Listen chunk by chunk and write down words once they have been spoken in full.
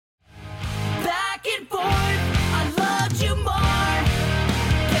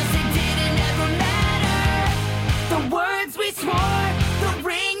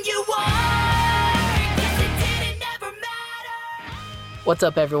What's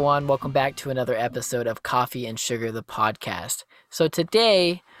up, everyone? Welcome back to another episode of Coffee and Sugar, the podcast. So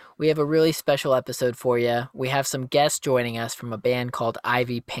today, we have a really special episode for you. We have some guests joining us from a band called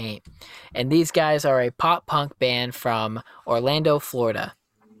Ivy Paint. And these guys are a pop-punk band from Orlando, Florida.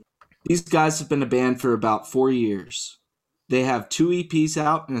 These guys have been a band for about 4 years. They have 2 EPs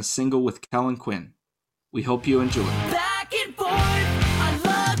out and a single with Kellen Quinn. We hope you enjoy. Back and forth, I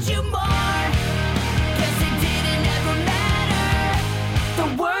loved you more. Guess it didn't ever matter.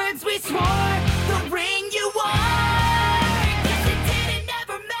 The words we swore, the ring you wore. Guess it didn't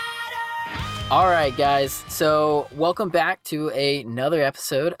ever matter. All right, guys. So welcome back to another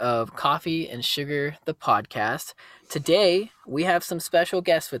episode of Coffee and Sugar, the podcast. Today, we have some special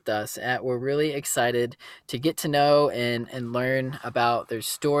guests with us that we're really excited to get to know and learn about their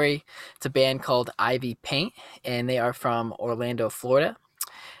story. It's a band called Ivy Paint, and they are from Orlando, Florida.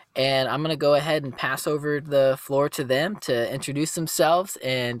 And I'm going to go ahead and pass over the floor to them to introduce themselves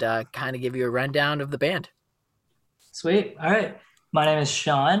and kind of give you a rundown of the band. Sweet. All right. My name is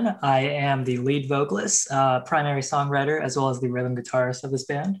Sean. I am the lead vocalist, primary songwriter, as well as the rhythm guitarist of this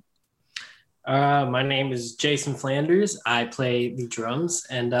band. My name is Jason Flanders. I play the drums,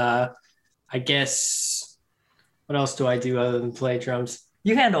 and I guess what else do I do other than play drums?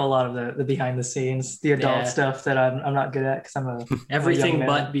 You handle a lot of the behind the scenes, the adult stuff that I'm not good at because I'm a Everything young man.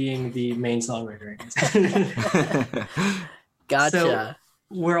 but being the main songwriter, I guess. Gotcha. So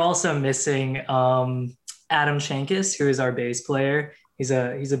we're also missing Adam Shankus, who is our bass player. He's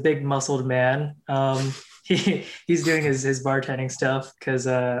a big muscled man. He's doing his bartending stuff because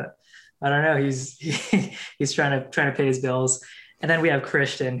I don't know. He's trying to pay his bills. And then we have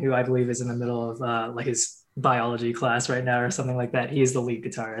Christian, who I believe is in the middle of like his biology class right now or something like that. He is the lead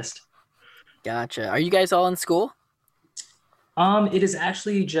guitarist. Gotcha. Are you guys all in school? It is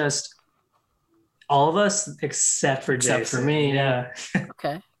actually just all of us except for Jason. Except for me, Yeah.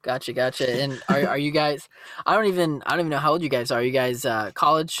 Okay. Gotcha. And are you guys, I don't even know how old you guys are. You guys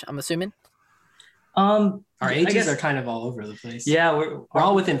college, I'm assuming? Our I ages guess- are kind of all over the place. Yeah, We're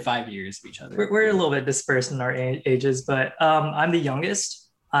all within 5 years of each other. we're a little bit dispersed in our ages, but I'm the youngest.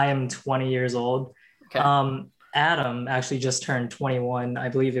 I am 20 years old. Okay. Adam actually just turned 21. I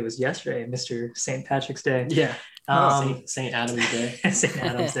believe it was yesterday, Mr. St. Patrick's Day. Yeah. Um, St. Adam's Day. St.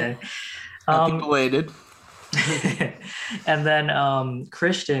 Adam's Day. Happy belated. And then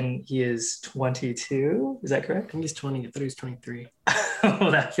Christian, he is 22. Is that I correct? think he's 20. I thought he was 23.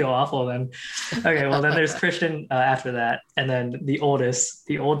 Oh, that feel awful then. Okay, well then there's Christian after that, and then the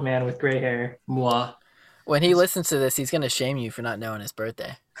old man with gray hair. Moi. When he listens to this, he's going to shame you for not knowing his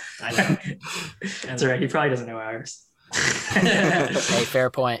birthday. I know. That's all right. He probably doesn't know ours. Hey, fair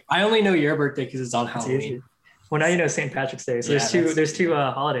point. I only know your birthday because it's on It's Halloween. easy. Well, now you know St. Patrick's Day. So Yeah, there's two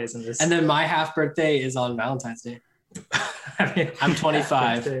holidays in this. And then my half birthday is on Valentine's Day. I mean, I'm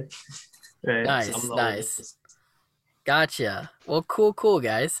 25. Right. Nice. I'm the Nice. oldest. Gotcha. Well, cool,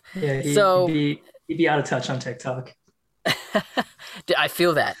 guys. Yeah. So- He'd be out of touch on TikTok. I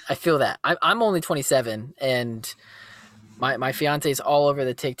feel that. I'm only 27, and my fiance's all over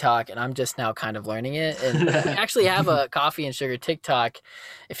the TikTok, and I'm just now kind of learning it. And we actually have a Coffee and Sugar TikTok.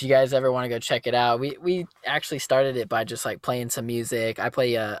 If you guys ever want to go check it out, we actually started it by just like playing some music. I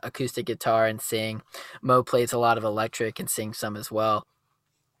play acoustic guitar and sing. Mo plays a lot of electric and sings some as well.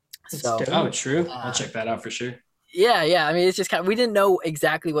 That's So dope. Oh, true. I'll check that out for sure. yeah. I mean, it's just kind of, we didn't know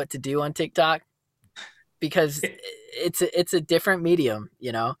exactly what to do on TikTok because it's a different medium,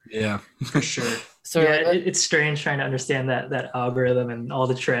 you know. Yeah. For sure. So Yeah, it's strange trying to understand that algorithm and all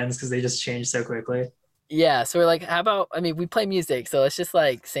the trends because they just change so quickly. yeah, so we're like, how about, I mean, we play music, so let's just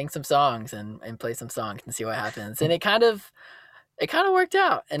like sing some songs and play some songs and see what happens. And it kind of worked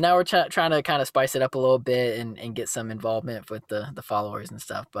out. And now we're trying to kind of spice it up a little bit and get some involvement with the followers and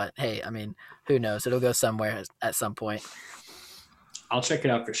stuff. But hey, I mean, who knows? It'll go somewhere at some point. I'll check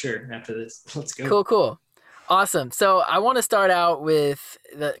it out for sure after this. Let's go. Cool. Awesome. So I want to start out with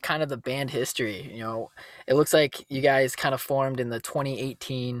the kind of the band history. You know, it looks like you guys kind of formed in the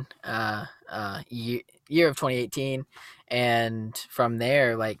 2018 year of 2018, and from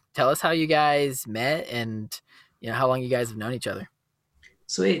there, like, tell us how you guys met and you know how long you guys have known each other.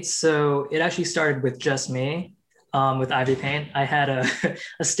 Sweet. So it actually started with just me, with Ivy Paint. I had a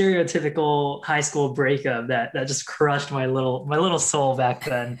stereotypical high school breakup that just crushed my little soul back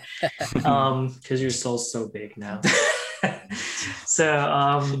then. Because your soul's so big now.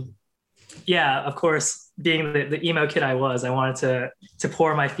 So yeah, of course, being the emo kid I was, I wanted to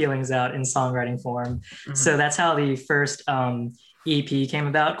pour my feelings out in songwriting form. Mm-hmm. So that's how the first EP came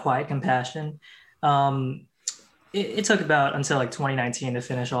about, Quiet Compassion. It took about until like 2019 to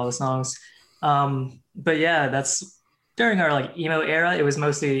finish all the songs. But yeah, that's during our like emo era,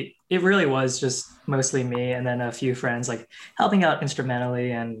 it really was just mostly me and then a few friends like helping out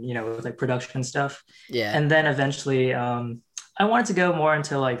instrumentally and with like production stuff. Yeah. And then eventually I wanted to go more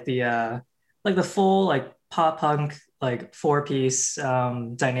into like the full like pop punk like four-piece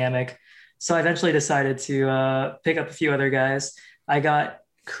dynamic. So I eventually decided to pick up a few other guys. I got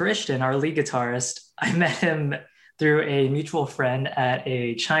Christian, our lead guitarist. I met him through a mutual friend at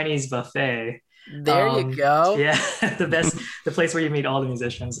a Chinese buffet. There you go. Yeah, the place where you meet all the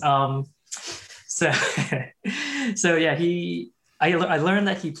musicians. So so yeah, I learned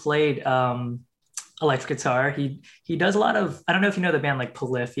that he played electric guitar. He does a lot of, I don't know if you know the band like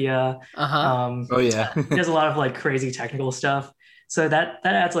Polyphia. Oh yeah. He does a lot of like crazy technical stuff. So that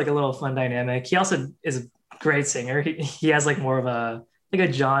adds like a little fun dynamic. He also is a great singer. He has like more of a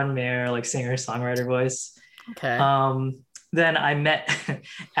John Mayer like singer songwriter voice. Okay. Then I met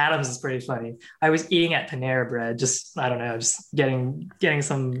Adams is pretty funny. I was eating at Panera Bread, just I don't know, just getting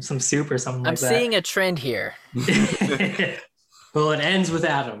some soup or something I'm like that. seeing a trend here. Well, it ends with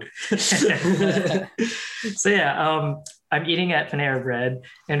Adam. So yeah, I'm eating at Panera Bread,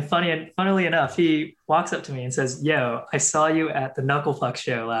 and funnily enough, he walks up to me and says, "Yo, I saw you at the Knucklepuck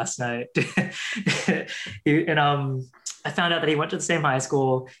show last night." I found out that he went to the same high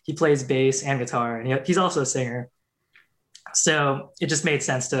school. He plays bass and guitar, and he's also a singer. So it just made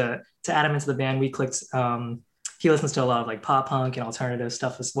sense to add him into the band. We clicked. He listens to a lot of like pop punk and alternative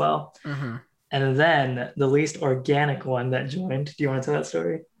stuff as well. Mm-hmm. And then the least organic one that joined. Do you want to tell that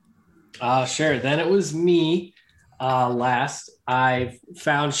story? Sure. Then it was me. Last, I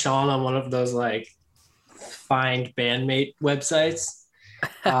found Sean on one of those like find bandmate websites.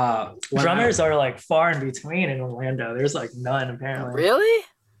 Drummers are like far in between in Orlando. There's like none apparently. Really?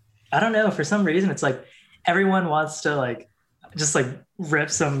 I don't know. For some reason, it's like everyone wants to like just like rip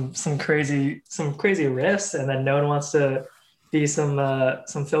some crazy riffs, and then no one wants to be some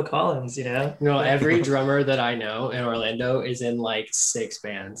Phil Collins, Every drummer that I know in Orlando is in like 6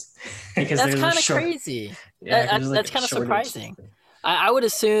 bands because That's kind of short... crazy. Yeah, That's kind of surprising. I would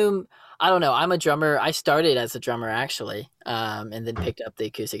assume, I don't know, I'm a drummer. I started as a drummer actually, and then picked up the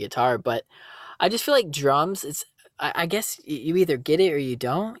acoustic guitar. But I just feel like drums, I guess you either get it or you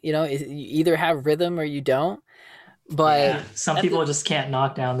don't. You either have rhythm or you don't. But yeah, some people just can't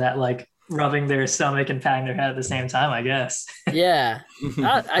knock down that like rubbing their stomach and patting their head at the same time, I guess. Yeah.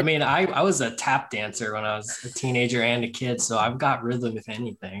 I was a tap dancer when I was a teenager and a kid, so I've got rhythm, if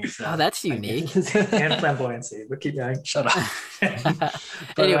anything. So that's unique. And flamboyancy, but keep going. Shut up.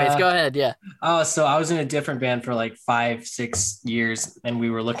 Anyways, go ahead. Yeah. So I was in a different band for like 5-6 years, and we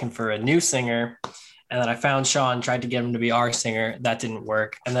were looking for a new singer. And then I found Sean, tried to get him to be our singer. That didn't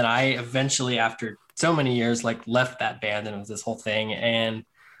work. And then I eventually, after so many years, like left that band, and it was this whole thing. And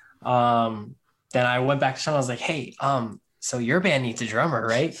then I went back to Sean. I was like, "Hey, so your band needs a drummer,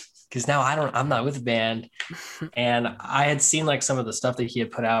 right? Because now I'm not with the band." And I had seen like some of the stuff that he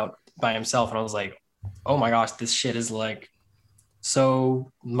had put out by himself, and I was like, "Oh my gosh, this shit is like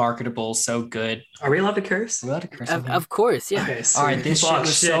so marketable, so good." Are we allowed to curse? Are we allowed to curse? Of course, yeah. Okay, so all right, this shit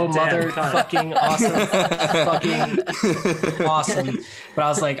was so motherfucking awesome, fucking awesome. But I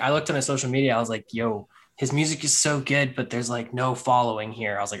was like, I looked on his social media. I was like, "Yo, his music is so good, but there's like no following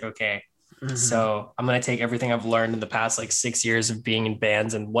here." I was like, okay. Mm-hmm. So I'm going to take everything I've learned in the past like 6 years of being in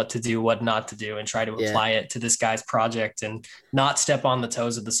bands and what to do, what not to do, and try to apply it to this guy's project and not step on the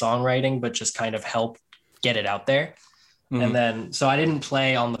toes of the songwriting, but just kind of help get it out there. Mm-hmm. And then, so I didn't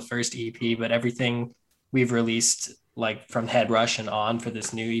play on the first EP, but everything we've released like from Head Rush and on for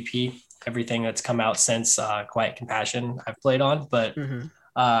this new EP, everything that's come out since Quiet Compassion I've played on, but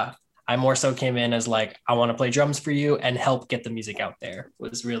I more so came in as like, I want to play drums for you and help get the music out there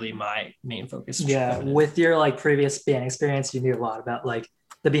was really my main focus. Yeah. With your like previous band experience, you knew a lot about like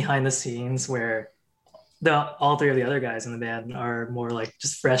the behind the scenes where all 3 of the other guys in the band are more like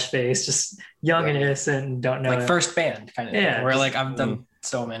just fresh faced, just young and innocent and don't know. Like first band kind of thing, where like I've done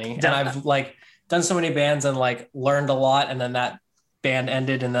so many and I've like done so many bands and like learned a lot. And then that band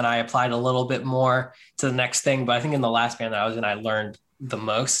ended and then I applied a little bit more to the next thing. But I think in the last band that I was in, I learned the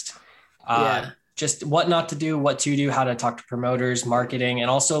most. Just what not to do, what to do, how to talk to promoters, marketing, and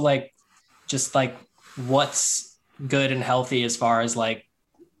also like just like what's good and healthy as far as like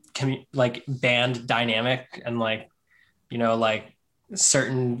like band dynamic and like like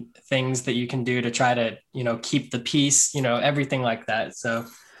certain things that you can do to try to keep the peace, everything like that. So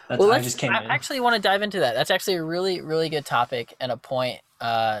that's I just came in. I actually want to dive into that. That's actually a really, really good topic and a point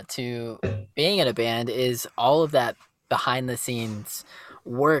to being in a band is all of that behind the scenes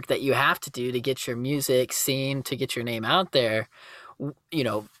work that you have to do to get your music seen, to get your name out there.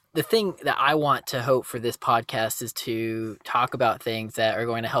 the thing that I want to hope for this podcast is to talk about things that are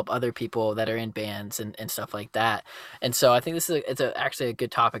going to help other people that are in bands and stuff like that. And so I think it's actually a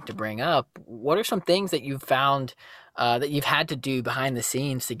good topic to bring up. What are some things that you've found that you've had to do behind the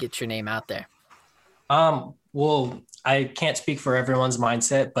scenes to get your name out there? Well, I can't speak for everyone's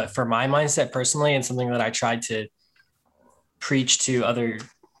mindset, but for my mindset personally, and something that I tried to preach to other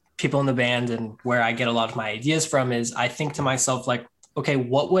people in the band and where I get a lot of my ideas from is I think to myself, like, okay,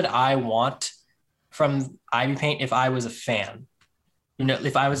 what would I want from Ivy Paint if I was a fan? You know,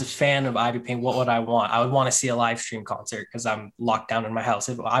 if I was a fan of Ivy Paint, what would I want? I would want to see a live stream concert because I'm locked down in my house.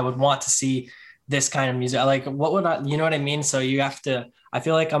 If I would want to see this kind of music, like what would I, you know what I mean? So you have to, I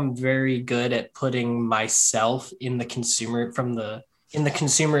feel like I'm very good at putting myself in the consumer in the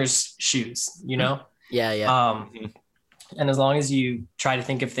consumer's shoes, you know? Yeah. And as long as you try to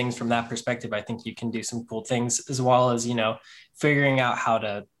think of things from that perspective, I think you can do some cool things, as well as, you know, figuring out how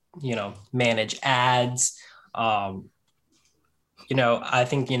to, you know, manage ads. You know, I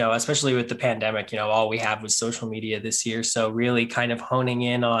think, you know, especially with the pandemic, you know, all we have was social media this year. So really kind of honing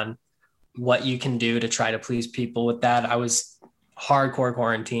in on what you can do to try to please people with that. I was hardcore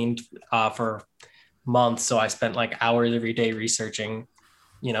quarantined for months. So I spent like hours every day researching,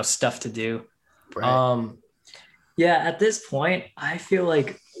 you know, stuff to do. Right. Yeah, at this point, I feel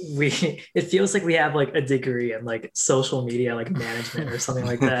like it feels like we have like a degree in like social media, like management or something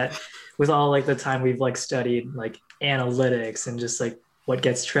like that, with all like the time we've like studied like analytics and just like what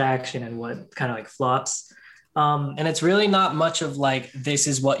gets traction and what kind of like flops. And it's really not much of like, this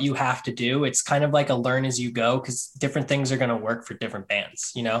is what you have to do. It's kind of like a learn as you go, because different things are going to work for different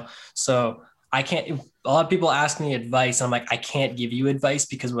bands, you know? So a lot of people ask me advice. And I'm like, I can't give you advice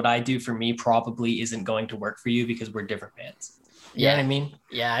because what I do for me probably isn't going to work for you because we're different bands. You know what I mean?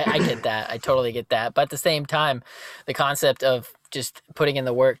 Yeah, I get that. I totally get that. But at the same time, the concept of just putting in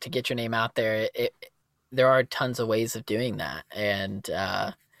the work to get your name out there, there are tons of ways of doing that. And,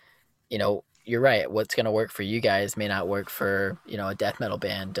 you know, you're right. What's going to work for you guys may not work for, you know, a death metal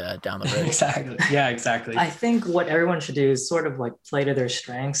band down the road. Exactly. Yeah, exactly. I think what everyone should do is sort of like play to their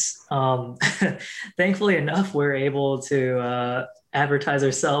strengths. Thankfully enough, we're able to advertise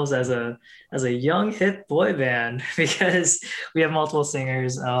ourselves as a young hip boy band because we have multiple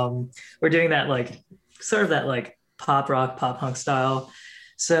singers. We're doing that like sort of that like pop rock, pop punk style.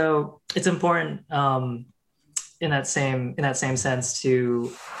 So it's important in that same sense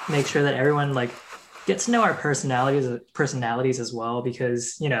to make sure that everyone like gets to know our personalities as well,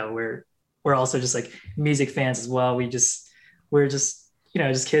 because, you know, we're also just like music fans as well. We're just, you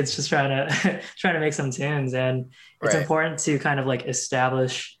know, just kids just trying to make some tunes, and it's important to kind of like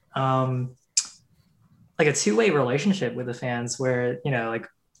establish like a two-way relationship with the fans where, you know, like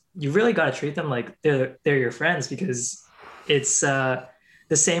you really got to treat them like they're your friends, because it's the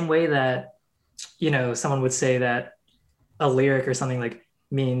same way that, you know, someone would say that a lyric or something like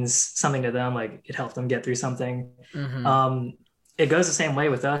means something to them, like it helped them get through something. Mm-hmm. It goes the same way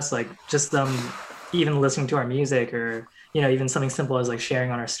with us, like just them even listening to our music, or, you know, even something simple as like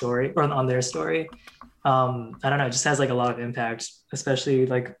sharing on our story or on their story. I don't know, it just has like a lot of impact, especially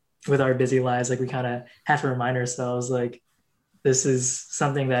like with our busy lives. Like we kind of have to remind ourselves like this is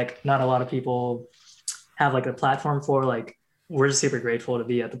something that not a lot of people have like a platform for. Like we're just super grateful to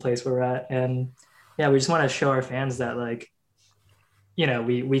be at the place where we're at, and yeah, we just want to show our fans that, like, you know,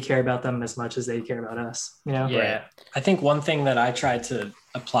 we care about them as much as they care about us, you know? Yeah. Right. I think one thing that I try to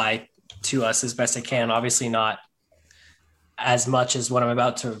apply to us as best I can, obviously not as much as what I'm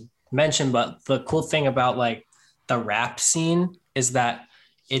about to mention, but the cool thing about like the rap scene is that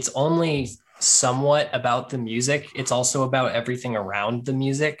it's only somewhat about the music. It's also about everything around the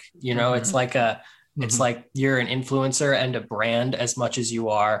music. You know, it's like it's like you're an influencer and a brand as much as you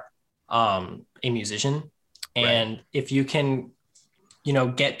are a musician. And if you can, you know,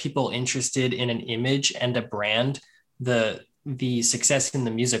 get people interested in an image and a brand, the success in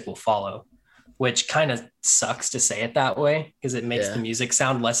the music will follow, which kind of sucks to say it that way because it makes the music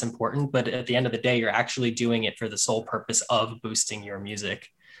sound less important. But at the end of the day, you're actually doing it for the sole purpose of boosting your music.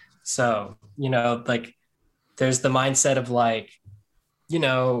 So, you know, like there's the mindset of like, you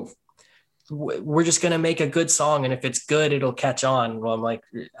know, we're just going to make a good song, and if it's good, it'll catch on. Well, I'm like,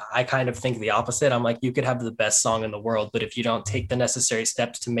 I kind of think the opposite. I'm like, you could have the best song in the world, but if you don't take the necessary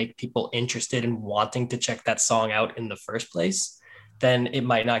steps to make people interested in wanting to check that song out in the first place, then it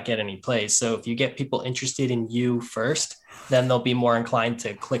might not get any plays. So if you get people interested in you first, then they'll be more inclined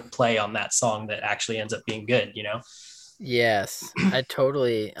to click play on that song that actually ends up being good, you know? Yes, I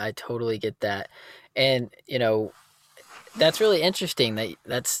totally get that. And, you know, that's really interesting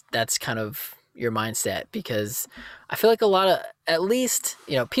that's kind of your mindset, because I feel like a lot of, at least,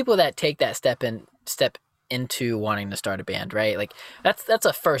 people that take that step into wanting to start a band, right? Like that's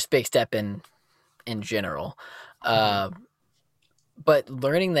a first big step in general. But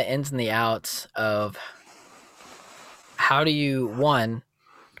learning the ins and the outs of how do you, one,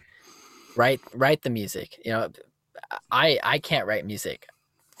 write the music. I can't write music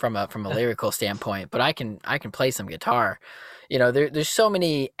from a lyrical standpoint, but I can play some guitar. There's so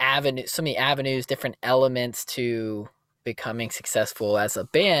many avenues, different elements to becoming successful as a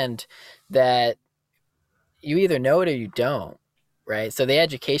band that you either know it or you don't, right? So the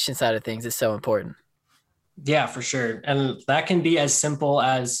education side of things is so important. Yeah, for sure. And that can be as simple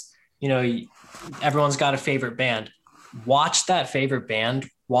as, everyone's got a favorite band. Watch that favorite band,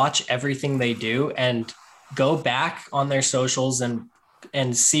 watch everything they do, and go back on their socials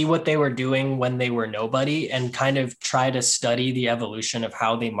and see what they were doing when they were nobody, and kind of try to study the evolution of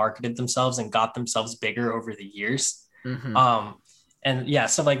how they marketed themselves and got themselves bigger over the years. Mm-hmm. And yeah,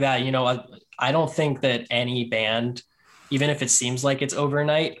 stuff like that. I don't think that any band, even if it seems like it's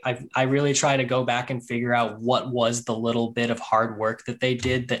overnight, I really try to go back and figure out what was the little bit of hard work that they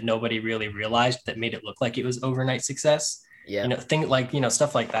did that nobody really realized that made it look like it was overnight success. Yeah.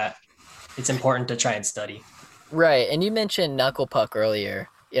 Stuff like that. It's important to try and study. Right. And you mentioned Knuckle Puck earlier.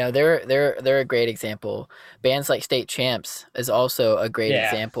 They're a great example. Bands like State Champs is also a great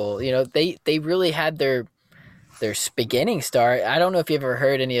example. They really had their beginning start. I don't know if you ever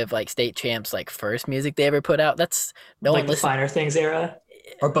heard any of like State Champs like first music they ever put out. That's no like one the Finer Things era,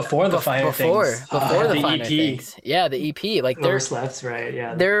 or before the Finer Things. Before the Finer EP. Things. Yeah, the EP. Like Lower Slept, right?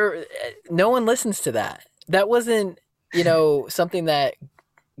 Yeah. No one listens to that. That wasn't something that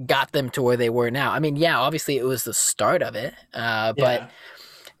got them to where they were now. I mean, yeah, obviously it was the start of it, but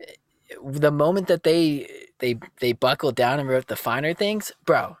the moment that they buckled down and wrote the Finer Things,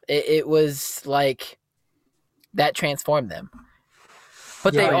 bro, it was like that transformed them.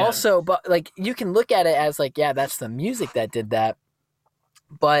 But but like you can look at it as like, yeah, that's the music that did that,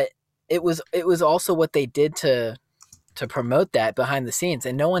 but it was also what they did to promote that behind the scenes,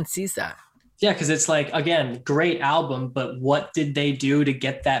 and no one sees that. Yeah, because it's like, again, great album, but what did they do to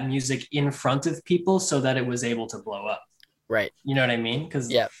get that music in front of people so that it was able to blow up? Right. You know what I mean?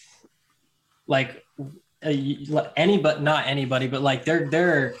 Because like not anybody, but like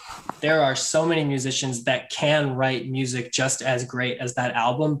there are so many musicians that can write music just as great as that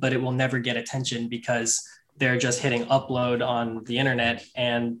album, but it will never get attention because they're just hitting upload on the internet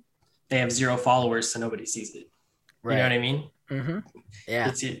and they have 0 followers, so nobody sees it. Right. You know what I mean? Mm-hmm.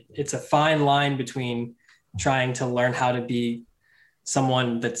 Yeah. It's a fine line between trying to learn how to be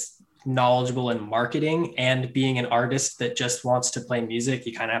someone that's knowledgeable in marketing and being an artist that just wants to play music.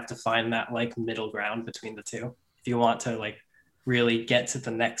 You kind of have to find that like middle ground between the two if you want to like really get to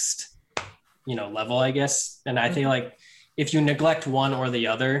the next level, I guess. And I think like if you neglect one or the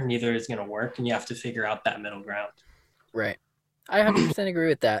other, neither is going to work, and you have to figure out that middle ground. Right. I 100% agree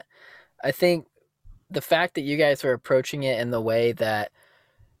with that. I think the fact that you guys are approaching it in the way that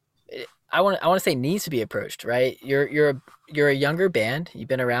I want to say needs to be approached, right? You're a younger band. You've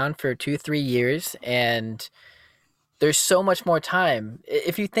been around for 2-3 years, and there's so much more time.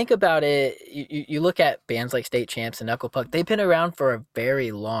 If you think about it, you look at bands like State Champs and Knuckle Puck. They've been around for a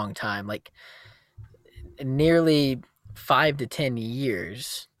very long time, like nearly 5 to 10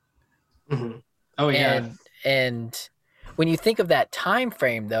 years. Mm-hmm. Oh yeah. And when you think of that time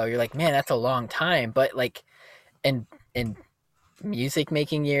frame, though, you're like, man, that's a long time. But like, in music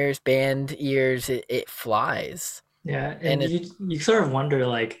making years, band years, it flies. Yeah, and you sort of wonder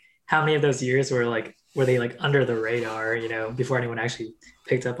like how many of those years were they like under the radar, before anyone actually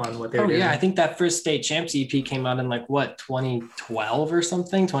picked up on what they were doing. Yeah, I think that first State Champs EP came out in like 2012 or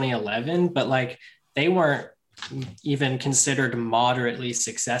something, 2011, but like they weren't even considered moderately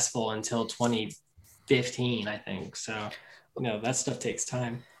successful until 2015, I think. So that stuff takes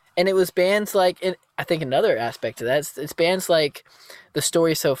time. And it was bands like, and I think another aspect of that, it's bands like The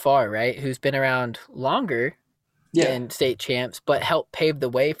Story So Far, right? Who's been around longer than State Champs, but helped pave the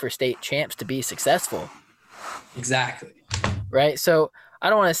way for State Champs to be successful. Exactly. Right? So I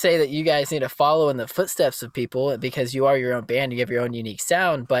don't want to say that you guys need to follow in the footsteps of people because you are your own band, you have your own unique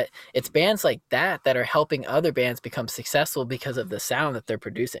sound, but it's bands like that are helping other bands become successful because of the sound that they're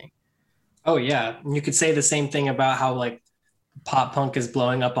producing. Oh, yeah. You could say the same thing about how like pop punk is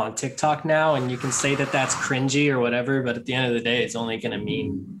blowing up on TikTok now, and you can say that that's cringy or whatever, but at the end of the day, it's only going to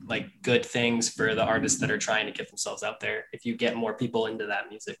mean like good things for the artists that are trying to get themselves out there if you get more people into that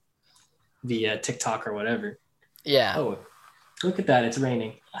music via TikTok or whatever. Yeah. Oh, Look at that, it's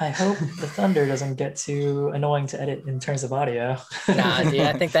raining. I hope the thunder doesn't get too annoying to edit in terms of audio. Nah, dude,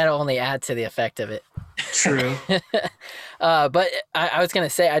 I think that'll only add to the effect of it. True. But I was gonna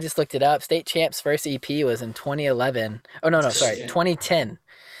say, I just looked it up. State Champ's first EP was in 2011. Oh no, sorry, Shit. 2010.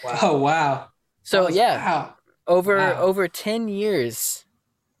 Oh wow. So yeah, Wow. over Wow. over 10 years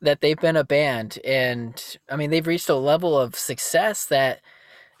that they've been a band, and I mean they've reached a level of success that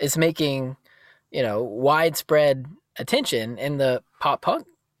is making, widespread attention in the pop punk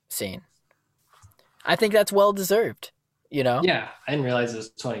scene. I think that's well deserved. Yeah, I didn't realize it was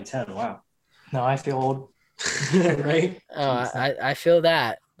 2010. Wow. No, I feel old. Right? I feel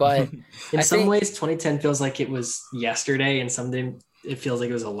that, but In I some think- ways, 2010 feels like it was yesterday, and someday it feels like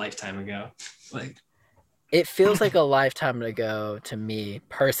it was a lifetime ago. Like, it feels like a lifetime ago to me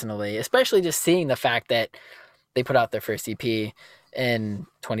personally, especially just seeing the fact that they put out their first EP in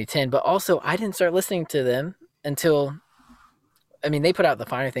 2010. But also, I didn't start listening to them until, I mean, they put out the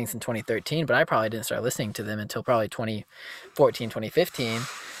Finer Things in 2013, but I probably didn't start listening to them until probably 2014, 2015.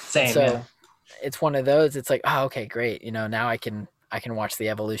 same. So Yeah. it's one of those, it's like, oh, okay, great. Now I can watch the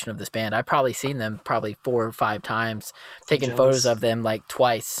evolution of this band. I've probably seen them probably 4 or 5 times, taken jealous. photos of them like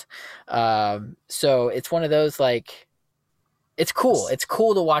twice. So it's one of those, like, it's cool. It's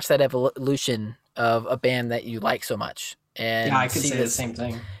cool to watch that evolution of a band that you like so much. And Yeah, I could say the this, same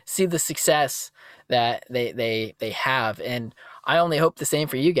thing. see the success that they have. And I only hope the same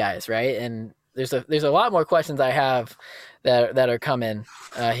for you guys, right? And there's a lot more questions I have that are coming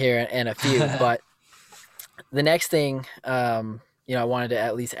here in a few. But the next thing, I wanted to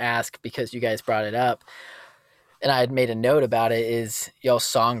at least ask, because you guys brought it up, and I had made a note about it, is y'all's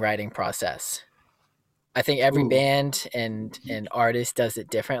songwriting process. I think every Ooh. band and artist does it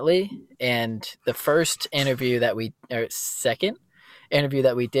differently. And the second interview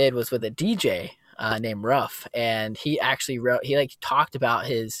that we did was with a DJ named Ruff, and he actually talked about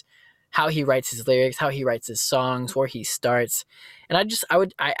how he writes his lyrics, how he writes his songs, where he starts. And I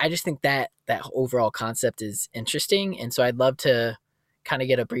just think that overall concept is interesting. And so I'd love to kind of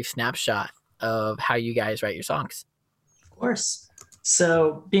get a brief snapshot of how you guys write your songs. Of course.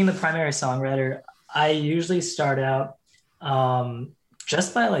 So being the primary songwriter, I usually start out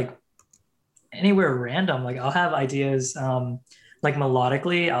just by like anywhere random. Like I'll have ideas like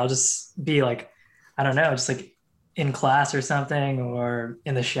melodically. I'll just be like, I don't know, just like in class or something, or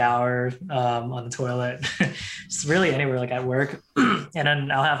in the shower, on the toilet, just really anywhere, like at work. And then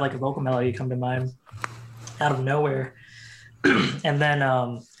I'll have like a vocal melody come to mind out of nowhere. And then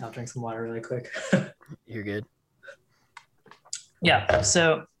I'll drink some water really quick. You're good. Yeah,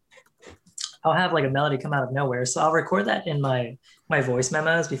 so I'll have like a melody come out of nowhere. So I'll record that in my voice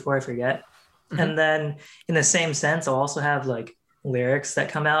memos before I forget. Mhm. And then in the same sense, I'll also have like lyrics that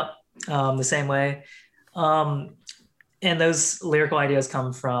come out the same way. And those lyrical ideas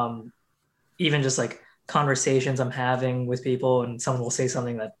come from even just like conversations I'm having with people, and someone will say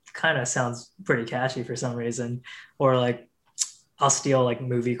something that kind of sounds pretty catchy for some reason, or like I'll steal like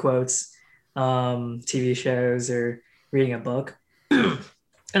movie quotes, TV shows, or reading a book.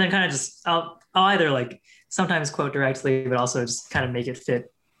 And then kind of just I'll either like sometimes quote directly, but also just kind of make it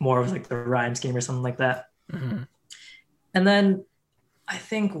fit more of like the rhyme scheme or something like that. Mhm. And then I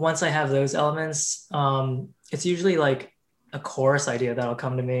think once I have those elements, it's usually like a chorus idea that'll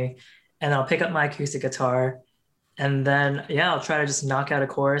come to me, and I'll pick up my acoustic guitar, and then I'll try to just knock out a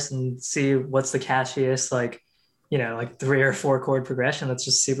chorus and see what's the catchiest, like 3 or 4 chord progression that's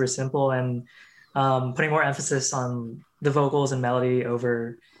just super simple, and putting more emphasis on the vocals and melody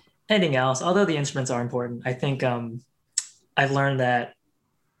over anything else. Although the instruments are important, I think I've learned that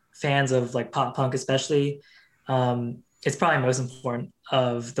fans of like pop punk especially, it's probably most important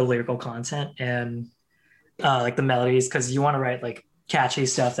of the lyrical content and like the melodies, because you want to write like catchy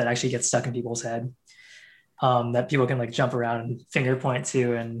stuff that actually gets stuck in people's head, that people can like jump around and finger point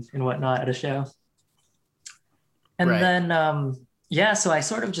to and whatnot at a show. And Right. then so I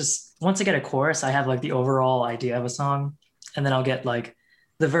sort of just, once I get a chorus, I have like the overall idea of a song, and then I'll get like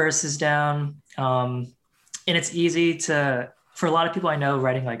the verses down, and it's easy for a lot of people I know,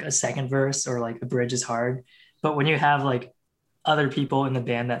 writing like a second verse or like a bridge is hard, but when you have like other people in the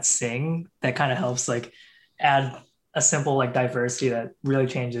band that sing, that kind of helps like add a simple like diversity that really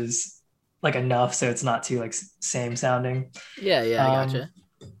changes like enough so it's not too like same sounding. Yeah, I gotcha.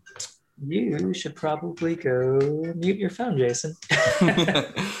 You should probably go mute your phone, Jason.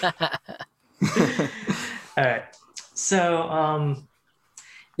 All right. So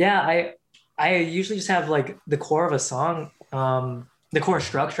I usually just have like the core of a song, the core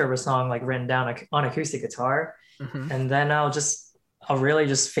structure of a song like written down on acoustic guitar. Mhm. And then I'll really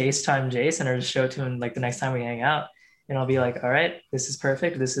just FaceTime Jason or just show it to him like the next time we hang out. and I'll be like, all right, this is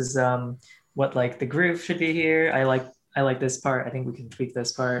perfect. This is what like the groove should be here. I like this part. I think we can tweak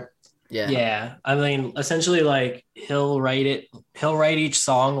this part. Yeah. I mean, essentially, like he'll write each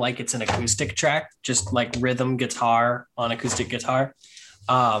song like it's an acoustic track, just like rhythm guitar on acoustic guitar.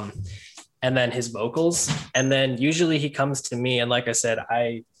 And then his vocals. And then usually he comes to me. And like I said,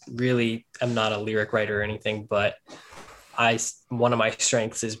 I really am not a lyric writer or anything, but one of my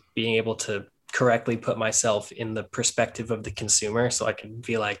strengths is being able to correctly put myself in the perspective of the consumer. So I can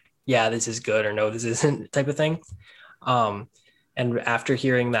be like, yeah, this is good, or no, this isn't, type of thing. And after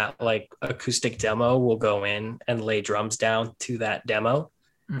hearing that like acoustic demo, we'll go in and lay drums down to that demo,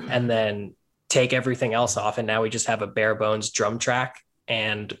 and then take everything else off. And now we just have a bare bones drum track.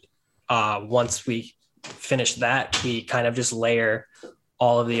 And once we finish that, we kind of just layer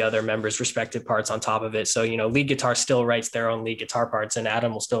all of the other members' respective parts on top of it. So, lead guitar still writes their own lead guitar parts, and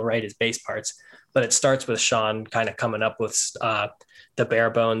Adam will still write his bass parts. But it starts with Sean kind of coming up with the bare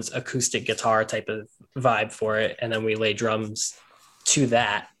bones acoustic guitar type of vibe for it. And then we lay drums to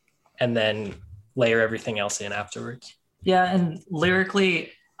that and then layer everything else in afterwards. Yeah. And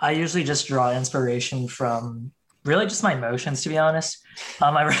lyrically, I usually just draw inspiration from really just my emotions, to be honest.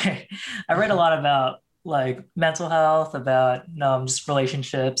 I write a lot about like mental health, about just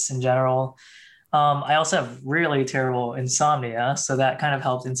relationships in general. I also have really terrible insomnia, so that kind of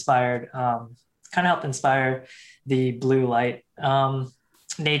helped inspire the blue light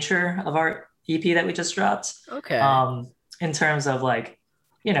nature of our EP that we just dropped. Okay. In terms of like,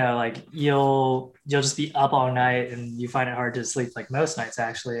 like you'll just be up all night and you find it hard to sleep, like most nights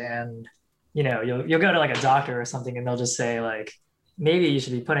actually, and you'll go to like a doctor or something and they'll just say like, maybe you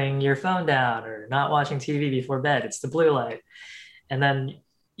should be putting your phone down or not watching TV before bed. It's the blue light. And then,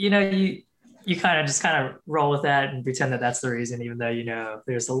 you kind of roll with that and pretend that that's the reason, even though,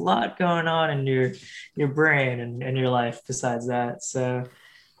 there's a lot going on in your brain and your life besides that. So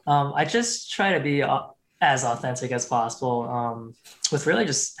I just try to be as authentic as possible with really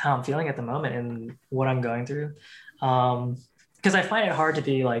just how I'm feeling at the moment and what I'm going through. Because I find it hard to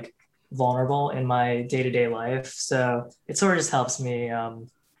be like vulnerable in my day-to-day life. So it sort of just helps me,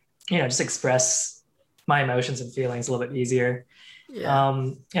 just express my emotions and feelings a little bit easier in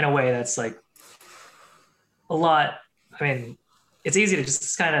a way that's like a lot. I mean, it's easy to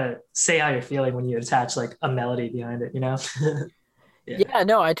just kind of say how you're feeling when you attach like a melody behind it, Yeah,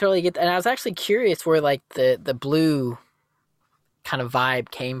 no, I totally get that. And I was actually curious where like the blue kind of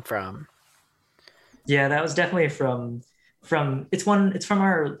vibe came from. Yeah, that was definitely from it's from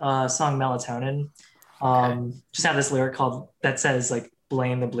our song Melatonin. Just have this lyric that says like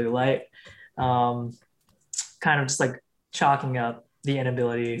blame the blue light. Kind of just like chalking up the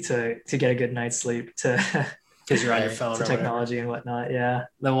inability to get a good night's sleep to because you're on your phone to or technology whatever. And whatnot. Yeah.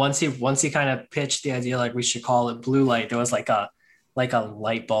 Then once he kind of pitched the idea like we should call it blue light, there was like a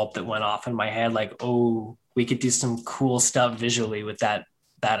light bulb that went off in my head, like, oh, we could do some cool stuff visually with that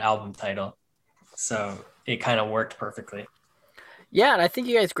album title. So it kind of worked perfectly. Yeah, and I think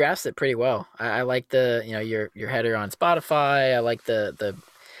you guys grasped it pretty well. I like the your header on Spotify. I like the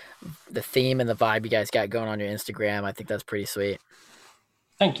theme and the vibe you guys got going on your Instagram. I think that's pretty sweet.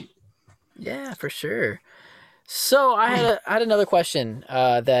 Thank you. Yeah, for sure. So I had another question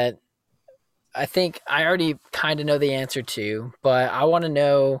that I think I already kind of know the answer to, but I want to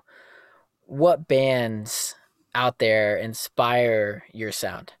know what bands out there inspire your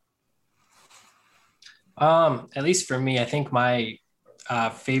sound. At least for me, I think my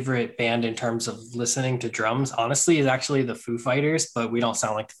favorite band in terms of listening to drums, honestly, is actually the Foo Fighters, but we don't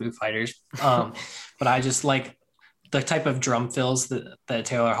sound like the Foo Fighters. But I just like the type of drum fills that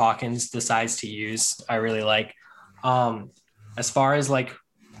Taylor Hawkins decides to use. I really like. As far as like,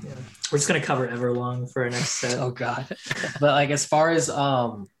 yeah. We're just gonna cover Everlong for our next set. Oh God! But like as far as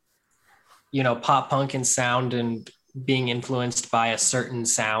pop punk and sound and being influenced by a certain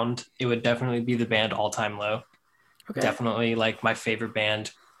sound, it would definitely be the band All Time Low. Okay. Definitely like my favorite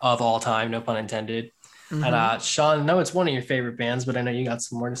band of all time, no pun intended. Mm-hmm. And Sean, I know it's one of your favorite bands, but I know you got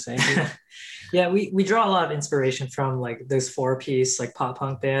some more to say. Yeah, we draw a lot of inspiration from like those 4-piece like pop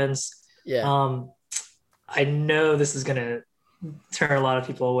punk bands. Yeah. I know this is gonna turn a lot of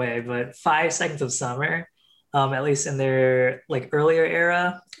people away, but 5 Seconds of Summer, at least in their like earlier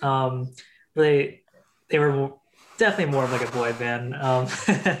era, they were definitely more of like a boy band.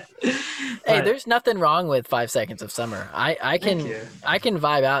 Hey, there's nothing wrong with 5 Seconds of Summer. I can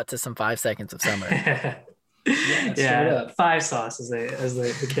vibe out to some 5 Seconds of Summer. Yeah, 5 sauce as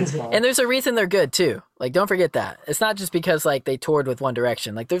the kids call it. And there's a reason they're good too. Like, don't forget that. It's not just because like they toured with One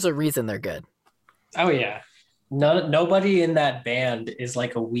Direction. Like, there's a reason they're good. Oh yeah. nobody in that band is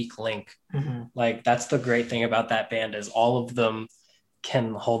like a weak link. Mhm. Like that's the great thing about that band is all of them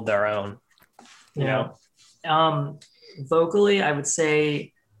can hold their own. You know? Vocally, I would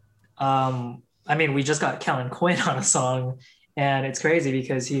say, I mean, we just got Kellen Quinn on a song, and it's crazy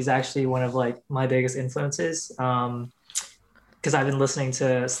because he's actually one of like my biggest influences. Because I've been listening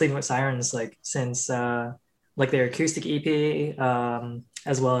to Sleeping with Sirens like since like their acoustic EP,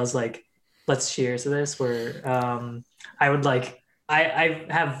 as well as like Let's Cheers to This, where I would like I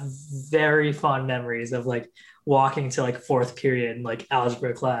have very fond memories of like walking to like fourth period in like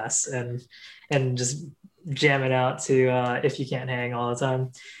algebra class and just jamming out to If You Can't Hang all the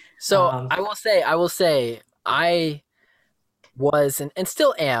time. So I will say, I was and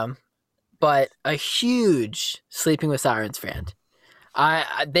still am, but a huge Sleeping with Sirens fan.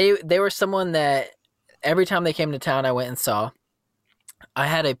 They were someone that every time they came to town, I went and saw. I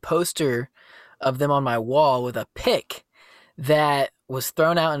had a poster of them on my wall with a pic that was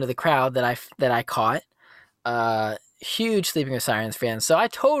thrown out into the crowd that I caught. Huge Sleeping with Sirens fan. So I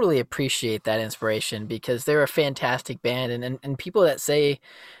totally appreciate that inspiration because they're a fantastic band, and people that say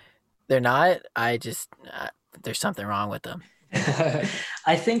they're not, there's something wrong with them.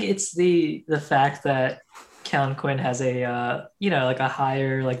 I think it's the fact that Kellen Quinn has a like a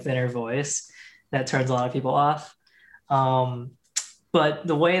higher, like thinner voice that turns a lot of people off. But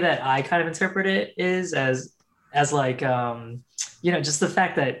the way that I kind of interpret it is as like just the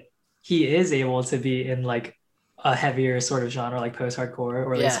fact that he is able to be in like a heavier sort of genre like post-hardcore,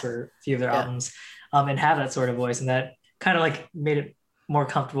 or at least for a few of their albums, and have that sort of voice, and that kind of like made it more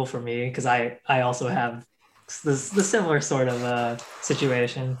comfortable for me because I also have the similar sort of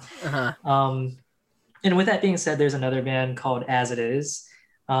situation. And with that being said, there's another band called As It Is.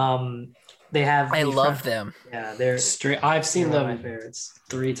 They have I love them. Yeah, they're I've seen them my favorites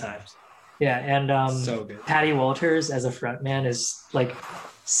 3 times. Yeah, and So good. Patty Walters as a frontman is like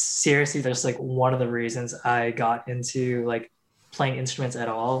seriously just like one of the reasons I got into like playing instruments at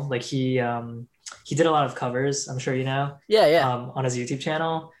all. Like he did a lot of covers, I'm sure you know. Yeah. On his YouTube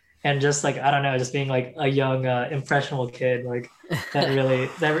channel. And just like, I don't know, just being like a young impressionable kid, like it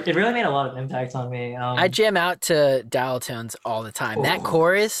really made a lot of impact on me. I jam out to Dial Tones all the time. That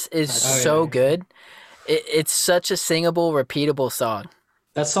chorus is so good. It's such a singable, repeatable song.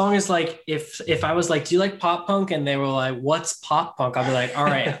 That song is like, if I was like, do you like pop punk? And they were like, what's pop punk? I'll be like, all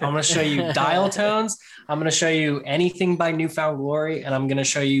right, I'm going to show you Dial Tones. I'm going to show you Anything by Newfound Glory. And I'm going to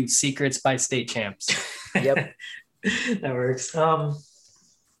show you Secrets by State Champs. Yep. That works.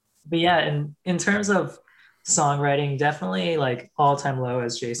 But yeah, in terms of songwriting, definitely like All Time Low,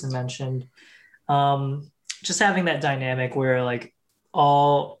 as Jason mentioned. Just having that dynamic where like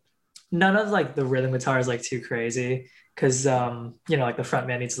none of like the rhythm guitar is like too crazy because like the front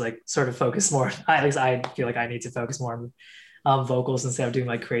man needs to like sort of focus more. At least I feel like I need to focus more on vocals instead of doing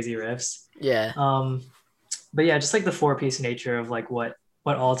like crazy riffs. Yeah. But yeah, just like the 4-piece nature of like what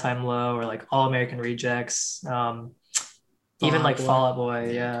All Time Low or like All American Rejects, even like Fall Out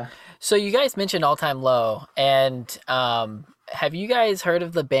Boy. Yeah. So you guys mentioned All Time Low, and have you guys heard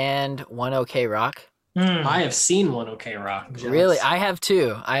of the band One OK Rock? I have seen One OK Rock. Really? I have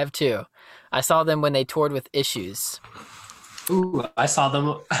too. I saw them when they toured with Issues. Ooh, I saw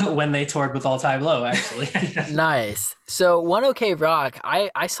them when they toured with All Time Low, actually. Nice. So One OK Rock,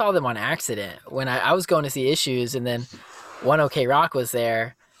 I saw them on accident when I was going to see Issues, and then One OK Rock was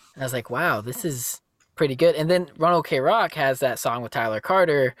there, and I was like, wow, this is pretty good. And then One OK Rock has that song with Tyler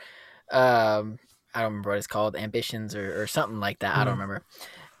Carter. I don't remember what it's called, Ambitions or something like that. I don't remember.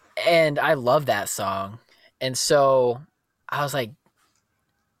 And I love that song. And so I was like,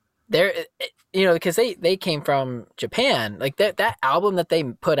 because they came from Japan. Like that album that they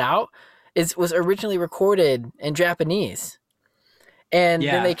put out was originally recorded in Japanese. And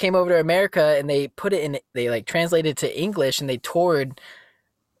then they came over to America and they put it in, they like translated to English and they toured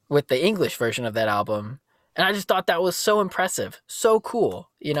with the English version of that album. And I just thought that was so impressive, so cool.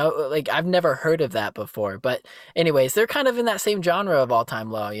 Like I've never heard of that before. But anyways, they're kind of in that same genre of All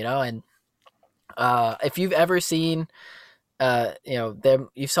Time Low, and if you've ever seen, them,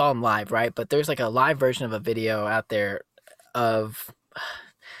 you saw them live, right? But there's like a live version of a video out there of,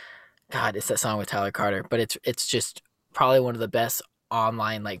 God, it's that song with Tyler Carter. But it's just probably one of the best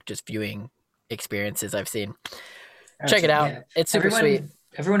online like just viewing experiences I've seen. Check it out. Yeah. It's super sweet.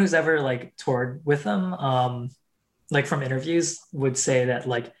 Everyone who's ever like toured with them, like from interviews, would say that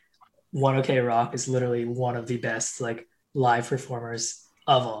like One OK Rock is literally one of the best like live performers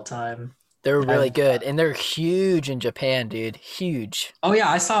of all time. They're really good, and they're huge in Japan, dude. Huge. Oh yeah,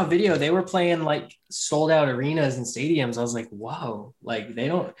 I saw a video. They were playing like sold out arenas and stadiums. I was like, whoa, like they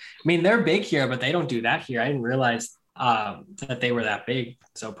don't. I mean, they're big here, but they don't do that here. I didn't realize that they were that big.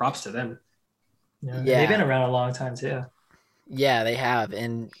 So props to them. Yeah, Yeah. they've been around a long time too. Yeah, they have,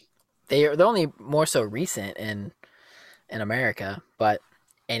 and they're only more so recent in America. But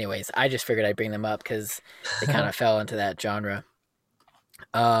anyways, I just figured I'd bring them up because they kind of fell into that genre.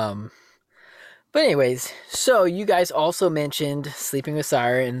 But anyways, so you guys also mentioned Sleeping with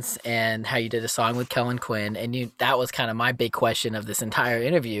Sirens and how you did a song with Kellen Quinn, and that was kind of my big question of this entire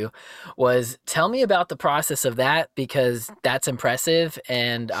interview was tell me about the process of that, because that's impressive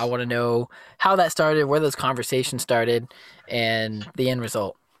and I want to know how that started, where those conversations started, and the end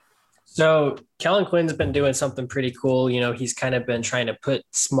result. So Kellen Quinn's been doing something pretty cool. You know, he's kind of been trying to put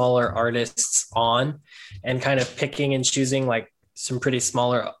smaller artists on and kind of picking and choosing like some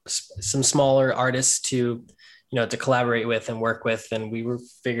smaller artists to, to collaborate with and work with. And we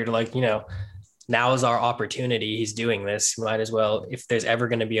figured like, now is our opportunity. He's doing this. Might as well, if there's ever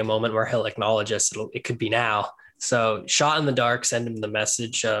going to be a moment where he'll acknowledge us, it could be now. So shot in the dark, send him the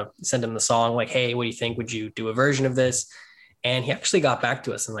message, send him the song like, hey, what do you think? Would you do a version of this? And he actually got back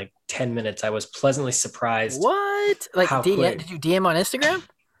to us in like 10 minutes. I was pleasantly surprised. What? Like, did you DM on Instagram?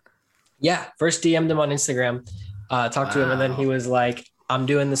 Yeah. First DM'd him on Instagram. Talked to him, and then he was like, I'm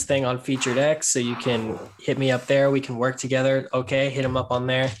doing this thing on Featured X, so you can hit me up there. We can work together. Okay, hit him up on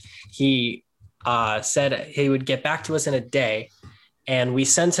there. He said he would get back to us in a day, and we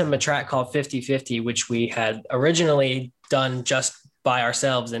sent him a track called 50/50, which we had originally done just by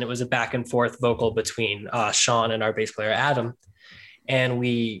ourselves, and it was a back and forth vocal between Sean and our bass player, Adam. And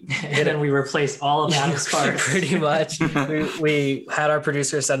we replaced all of Adam's parts. Pretty much. we had our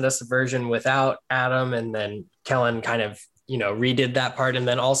producer send us a version without Adam, and then Kellen kind of, redid that part. And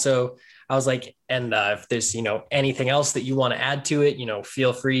then also I was like, and if there's, anything else that you want to add to it,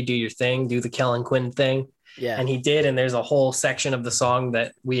 feel free, do your thing, do the Kellen Quinn thing. Yeah. And he did. And there's a whole section of the song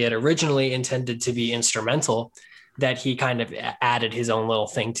that we had originally intended to be instrumental that he kind of added his own little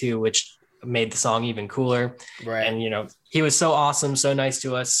thing to, which made the song even cooler. Right. And, he was so awesome, so nice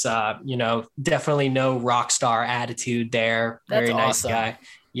to us. Definitely no rock star attitude there. That's Very nice awesome. guy.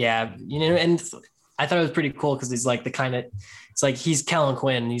 Yeah. And I thought it was pretty cool because he's like it's like he's Kellen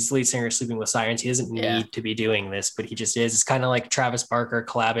Quinn. He's lead singer of Sleeping with Sirens. He doesn't need to be doing this, but he just is. It's kind of like Travis Barker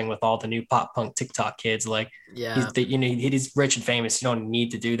collabing with all the new pop punk TikTok kids. Like, he's rich and famous. You don't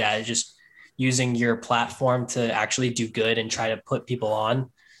need to do that. It's just using your platform to actually do good and try to put people on.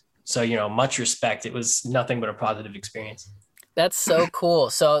 So, much respect. It was nothing but a positive experience. That's so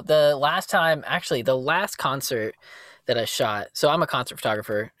cool. So the last concert that I shot, so I'm a concert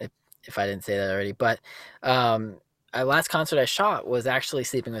photographer, if I didn't say that already, but last concert I shot was actually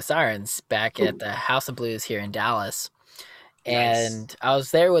Sleeping with Sirens back at the House of Blues here in Dallas. Nice. And I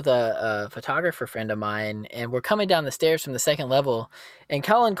was there with a photographer friend of mine, and we're coming down the stairs from the second level, and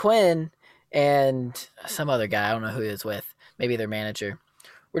Kellen Quinn and some other guy, I don't know who he was with, maybe their manager,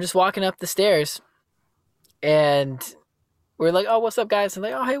 we're just walking up the stairs, and we're like, oh, what's up, guys? And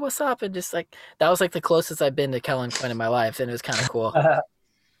like, oh, hey, what's up? And just like, that was like the closest I've been to Kellen Quinn in my life, and it was kind of cool.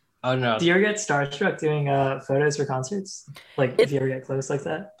 Oh, no. Do you ever get starstruck doing photos for concerts? Like, if you ever get close like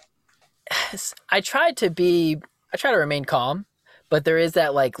that? I try to remain calm, but there is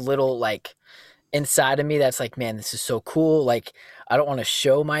that like little like inside of me that's like, man, this is so cool. Like, I don't want to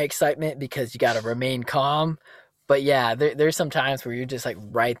show my excitement because you got to remain calm. But yeah, there's some times where you're just like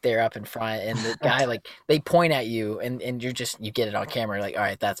right there up in front, and the guy, like, they point at you, and you get it on camera. Like, all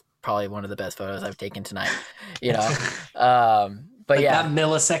right, that's probably one of the best photos I've taken tonight, But like yeah, that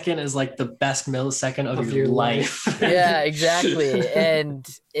millisecond is like the best millisecond of your life. Yeah, exactly. And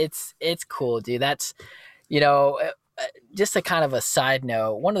it's cool, dude. That's, just a kind of a side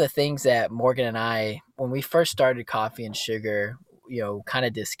note. One of the things that Morgan and I, when we first started Coffee and Sugar, kind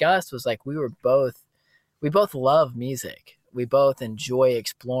of discussed was like, we both love music. We both enjoy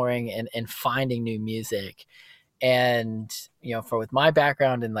exploring and finding new music. And, with my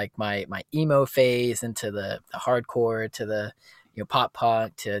background in like my emo phase into the hardcore to the, pop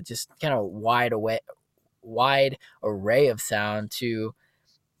punk to just kind of wide array of sound, to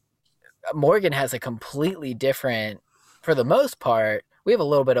Morgan has a completely different, for the most part, we have a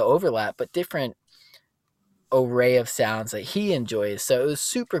little bit of overlap, but different array of sounds that he enjoys. So it was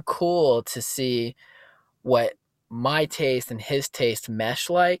super cool to see what my taste and his taste mesh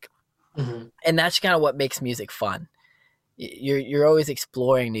like. Mm-hmm. And that's kind of what makes music fun. You're always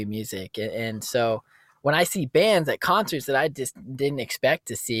exploring new music. And so when I see bands at concerts that I just didn't expect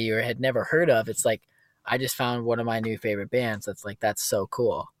to see or had never heard of, it's like, I just found one of my new favorite bands. That's so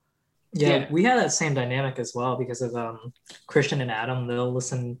cool. Yeah, we had that same dynamic as well because of Christian and Adam. They'll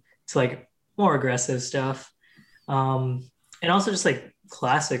listen to like more aggressive stuff, and also just like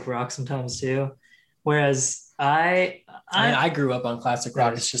classic rock sometimes too. Whereas I grew up on classic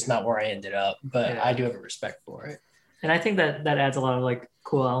rock. It's just not where I ended up, but Yeah. I do have a respect for it. and I think that adds a lot of like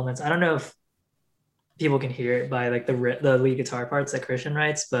cool elements. I don't know if people can hear it by like the lead guitar parts that Christian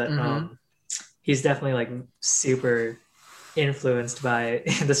writes, but Mhm. he's definitely like super influenced by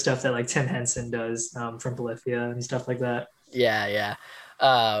the stuff that like Tim Henson does from Polyphia and stuff like that. Yeah.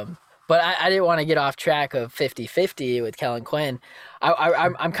 But I didn't want to get off track of 50-50 with Kellen Quinn.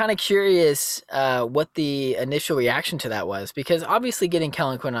 I'm kind of curious what the initial reaction to that was, because obviously getting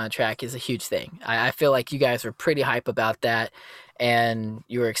Kellen Quinn on a track is a huge thing. I feel like you guys were pretty hype about that, and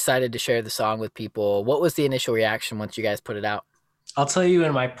you were excited to share the song with people. What was the initial reaction once you guys put it out? I'll tell you,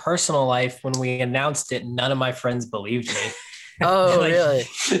 in my personal life, when we announced it, none of my friends believed me. Oh, Like- really?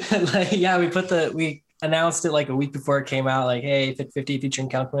 Like, yeah, we announced it like a week before it came out, like, hey, Fit 50 featuring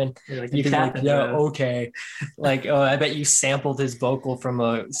Kellen Quinn. You're like, You can like, tapping, yeah, bro. okay. Like, oh, I bet you sampled his vocal from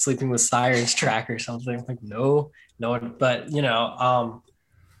a Sleeping with Sirens track or something. Like, no, but yeah,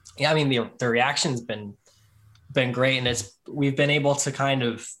 I mean, the reaction's been great, and we've been able to kind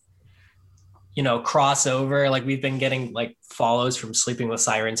of, cross over. Like, we've been getting like follows from Sleeping with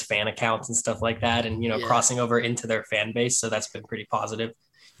Sirens fan accounts and stuff like that, and Yeah. crossing over into their fan base. So that's been pretty positive.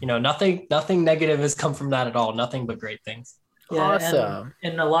 Nothing negative has come from that at all. Nothing but great things. Yeah, Awesome.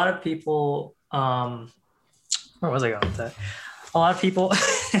 And a lot of people, where was I going with that? A lot of people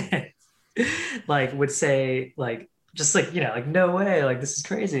like would say like, just like, like, no way, like this is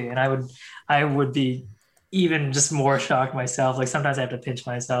crazy. And I would be even just more shocked myself. Like sometimes I have to pinch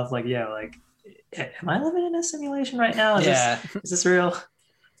myself like, like, am I living in a simulation right now? Is this real?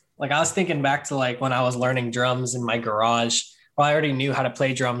 Like, I was thinking back to like when I was learning drums in my garage. Well, I already knew how to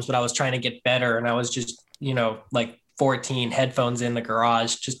play drums, but I was trying to get better. And I was just, like 14, headphones in the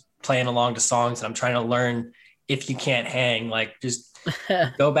garage, just playing along to songs. And I'm trying to learn If You Can't Hang. Like, just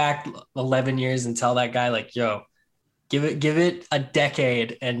go back 11 years and tell that guy, like, yo, give it a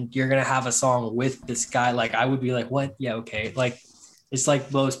decade and you're going to have a song with this guy. Like, I would be like, what? Yeah, okay. Like, it's like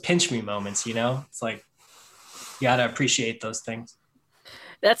those pinch me moments, It's like, you got to appreciate those things.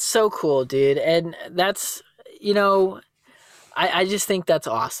 That's so cool, dude. And that's, I just think that's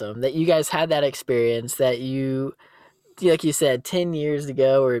awesome that you guys had that experience, that you, like you said, 10 years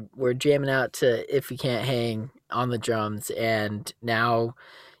ago, we're jamming out to If You Can't Hang on the drums. And now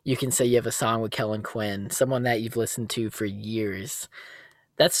you can say you have a song with Kellen Quinn, someone that you've listened to for years.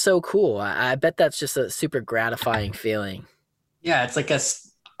 That's so cool. I bet that's just a super gratifying feeling. Yeah, it's like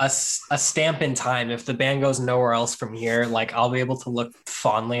a stamp in time. If the band goes nowhere else from here, like, I'll be able to look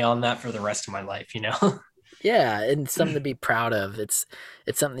fondly on that for the rest of my life, Yeah, and something to be proud of. It's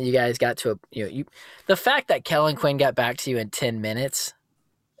something you guys got to, the fact that Kellen Quinn got back to you in 10 minutes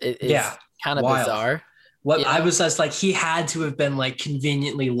is kind of wild. bizarre. What I was just like, he had to have been like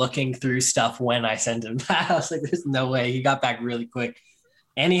conveniently looking through stuff when I sent him that. I was like, there's no way. He got back really quick.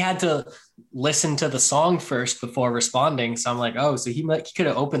 And he had to listen to the song first before responding. So I'm like, oh, so he could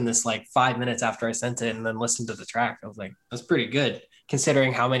have opened this like 5 minutes after I sent it and then listened to the track. I was like, that's pretty good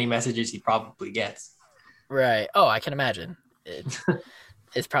considering how many messages he probably gets. Right. Oh, I can imagine.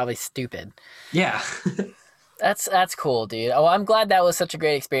 It's probably stupid. Yeah. That's cool, dude. Oh, I'm glad that was such a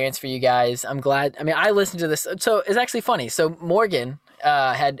great experience for you guys. I'm glad. I mean, I listened to this. So it's actually funny. So Morgan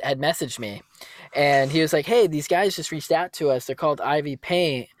had messaged me, and he was like, "Hey, these guys just reached out to us. They're called Ivy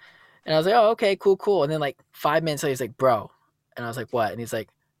Paint." And I was like, "Oh, okay, cool." And then like 5 minutes later, he's like, "Bro," and I was like, "What?" And he's like,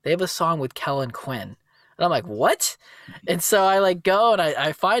 "They have a song with Kellen Quinn." And I'm like, "What?" And so I like go and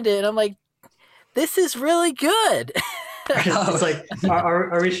I find it, and I'm like, this is really good. It's like,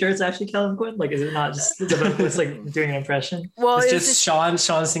 are we sure it's actually Kellen Quinn? Like, is it not just the vocalist like doing an impression? Well, It's just Sean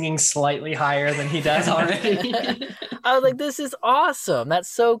singing slightly higher than he does already. I was like, this is awesome. That's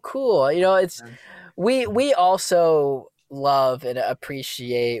so cool. It's we also love and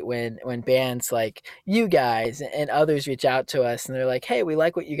appreciate when bands like you guys and others reach out to us and they're like, hey, we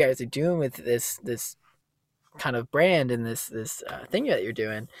like what you guys are doing with this kind of brand and this thing that you're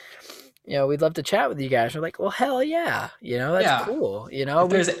doing. We'd love to chat with you guys. We're like, well, hell yeah. That's cool. If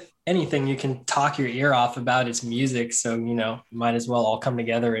there's anything you can talk your ear off about, it's music. So, might as well all come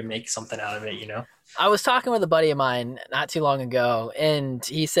together and make something out of it, I was talking with a buddy of mine not too long ago, and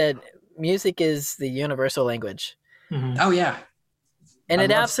he said music is the universal language. Mhm. Oh, yeah. And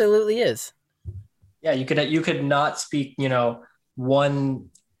it absolutely is. Yeah, you could not speak, one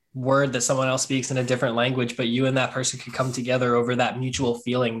word that someone else speaks in a different language, but you and that person could come together over that mutual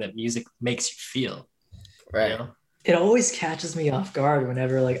feeling that music makes you feel. Right. it always catches me off guard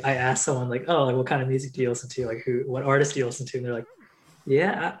whenever like I ask someone like, oh, like what kind of music do you listen to? Like what artist do you listen to? And they're like,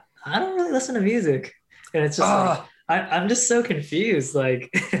 yeah, I don't really listen to music. And it's just like Ah, I'm just so confused. Like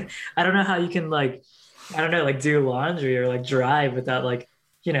I don't know how you can like, I don't know, like do laundry or like drive without like,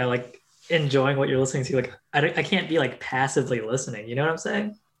 like enjoying what you're listening to. Like I can't be like passively listening. You know what I'm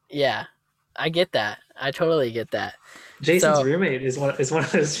saying? Yeah, I get that. I totally get that. Jason's So roommate is one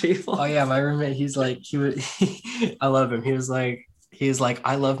of those people. oh yeah, my roommate. He's like he would. I love him. He was like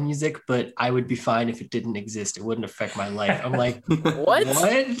I love music, but I would be fine if it didn't exist. It wouldn't affect my life. I'm like what?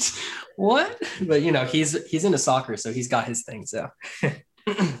 what? But he's into soccer, so he's got his thing. So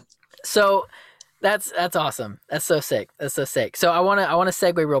So that's awesome. That's so sick. That's so sick. So I wanna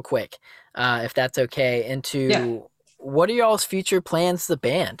segue real quick, if that's okay, into Yeah. what are y'all's future plans for the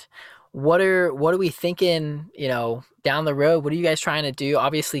band? What are we thinking, down the road? What are you guys trying to do?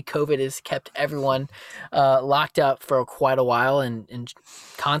 Obviously COVID has kept everyone locked up for quite a while, and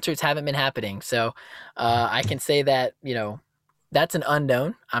concerts haven't been happening. So I can say that, that's an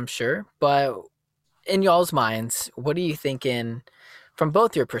unknown, I'm sure. But in y'all's minds, what are you thinking from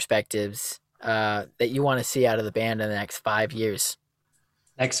both your perspectives that you want to see out of the band in the next 5 years?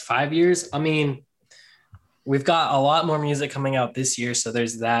 next 5 years, I mean, we've got a lot more music coming out this year, so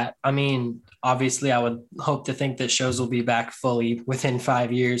there's that. I mean, obviously, I would hope to think that shows will be back fully within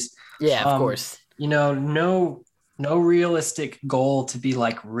 5 years. Yeah, of course. No realistic goal to be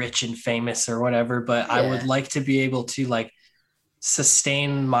like rich and famous or whatever, but I would Yeah. like to be able to like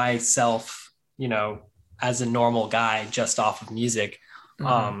sustain myself, as a normal guy just off of music.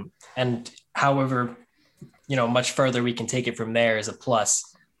 Mhm. And however, much further we can take it from there is a plus.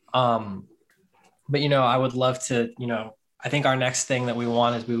 But I would love to, I think our next thing that we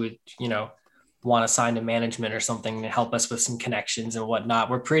want is we would, want to sign to management or something to help us with some connections and whatnot.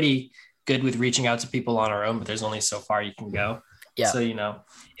 We're pretty good with reaching out to people on our own, but there's only so far you can go. Yeah. So,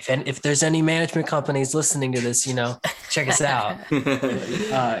 if there's any management companies listening to this, check us out.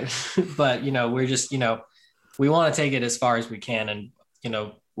 But, we're just, we want to take it as far as we can. And,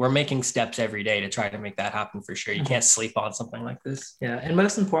 we're making steps every day to try to make that happen for sure. You can't sleep on something like this. Yeah, and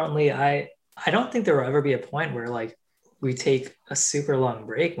most importantly, I don't think there will ever be a point where like we take a super long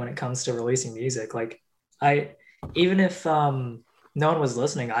break when it comes to releasing music. Like even if no one was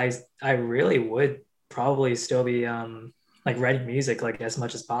listening, I really would probably still be like writing music like as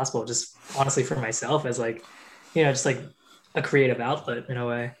much as possible, just honestly for myself as like, just like a creative outlet in a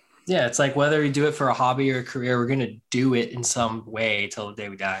way. Yeah, it's like whether we do it for a hobby or a career, we're gonna do it in some way till the day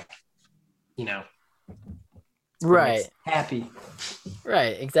we die. Right. Happy.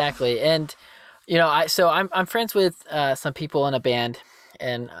 Right, exactly. And I'm friends with some people in a band,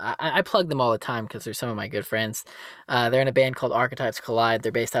 and I plug them all the time because they're some of my good friends. They're in a band called Archetypes Collide.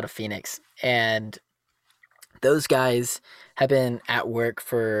 They're based out of Phoenix, and those guys have been at work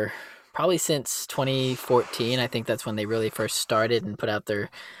for probably since 2014. I think that's when they really first started and put out their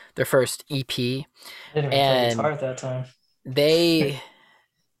first EP. I didn't even play And guitar at that time. They,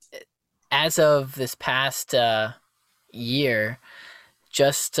 as of this past year,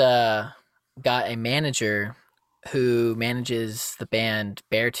 just got a manager who manages the band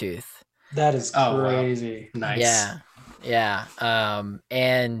Beartooth. That is Oh, wow. crazy. Nice. Yeah.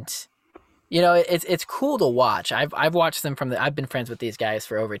 And it's cool to watch. I've watched them I've been friends with these guys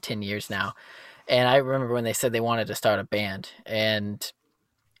for over 10 years now. And I remember when they said they wanted to start a band, and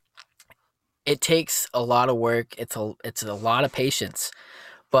it takes a lot of work. It's a lot of patience,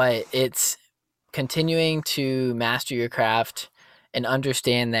 but it's continuing to master your craft and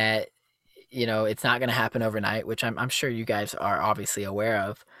understand that, it's not going to happen overnight, which I'm sure you guys are obviously aware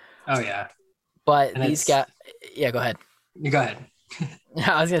of. Oh yeah. But And these guys, yeah, go ahead. You go ahead.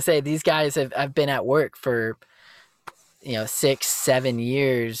 I was going to say, these guys have been at work for, 6-7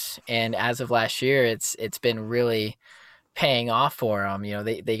 years. And as of last year, it's been really paying off for them.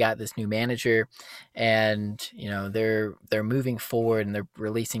 They got this new manager, and, they're moving forward and they're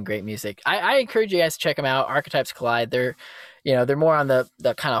releasing great music. I encourage you guys to check them out. Archetypes Collide. They're more on the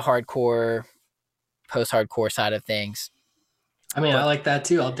kind of hardcore, post-hardcore side of things. I mean, I like that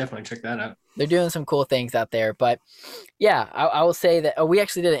too. I'll definitely check that out. They're doing some cool things out there. But yeah, I will say that we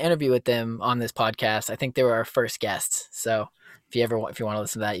actually did an interview with them on this podcast. I think they were our first guests. So if you want to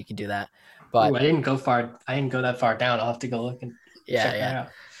listen to that, you can do that. But Ooh, I didn't go that far down. I'll have to go look and check that out.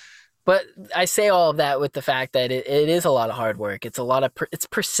 But I say all of that with the fact that it is a lot of hard work. It's a lot of it's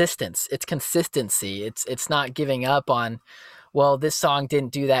persistence. It's consistency. It's not giving up on, well, this song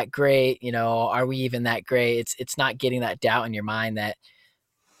didn't do that great. Are we even that great? It's not getting that doubt in your mind that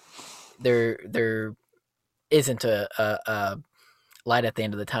there isn't a light at the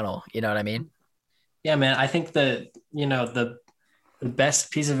end of the tunnel. You know what I mean? Yeah, man. I think that, the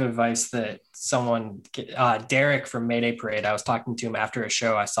best piece of advice that Derek from Mayday Parade, I was talking to him after a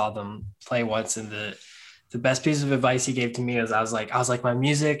show. I saw them play once, and the best piece of advice he gave to me was I was like, my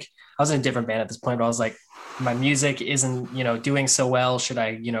music, I was in a different band at this point, but I was like, my music isn't, doing so well. Should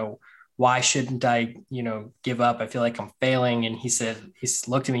I, why shouldn't I, give up? I feel like I'm failing. And he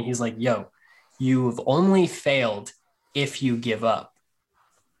looked at me, he's like, yo, you've only failed if you give up.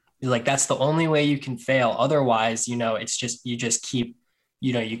 Like, that's the only way you can fail. Otherwise, it's just, you just keep,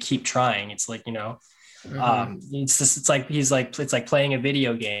 you keep trying. It's like, it's like playing a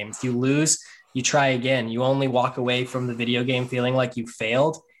video game. If you lose, you try again. You only walk away from the video game feeling like you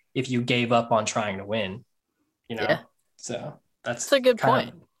failed if you gave up on trying to win, Yeah. So that's a good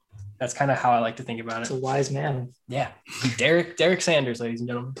point. That's kind of how I like to think about it. It's a wise man. Yeah. Derek Sanders, ladies and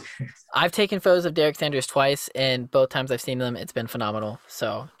gentlemen. I've taken photos of Derek Sanders twice, and both times I've seen them, it's been phenomenal.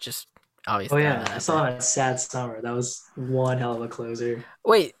 So just obviously. Oh yeah, I saw him at Sad Summer. That was one hell of a closer.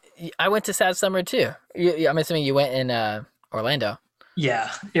 Wait, I went to Sad Summer too. I'm assuming you went in Orlando. Yeah,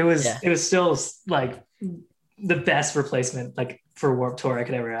 it was still like the best replacement like for Warped Tour I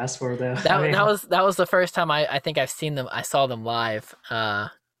could ever ask for though. That was the first time I think I've seen them. I saw them live.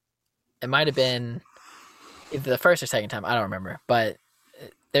 It might have been either the first or second time. I don't remember, but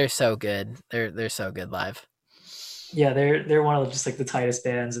they're so good. They're so good live. Yeah, they're one of just like the tightest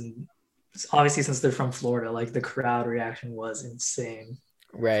bands, and obviously since they're from Florida, like the crowd reaction was insane.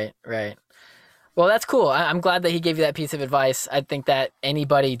 Right. Well, that's cool. I'm glad that he gave you that piece of advice. I think that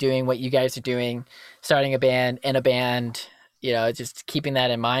anybody doing what you guys are doing, starting a band, just keeping that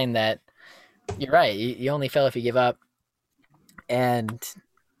in mind, that you're right. You only fail if you give up. And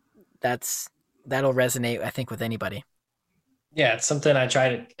that'll resonate, I think, with anybody. Yeah, it's something I try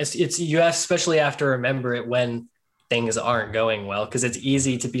to, it's you especially have to remember it when things aren't going well, because it's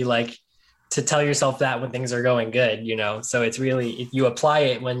easy to be like, to tell yourself that when things are going good, so it's really, if you apply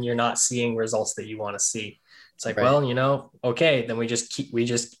it when you're not seeing results that you want to see, it's like, right. Well, okay, then we just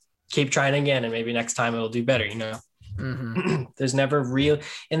keep trying again, and maybe next time it'll do better. Mm-hmm. There's never real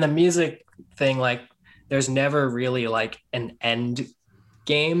in the music thing, like there's never really like an end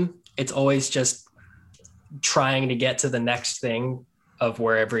game. It's always just trying to get to the next thing of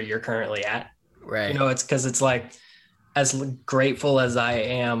wherever you're currently at. Right. It's because it's like, as grateful as I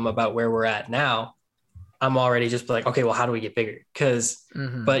am about where we're at now, I'm already just like, okay, well, how do we get bigger?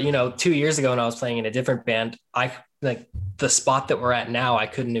 But 2 years ago when I was playing in a different band, I like the spot that we're at now, I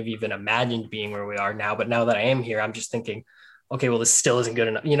couldn't have even imagined being where we are now. But now that I am here, I'm just thinking, okay, well, this still isn't good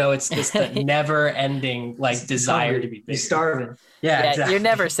enough. It's just the never ending like desire to be bigger. You're starving. Yeah, exactly. You're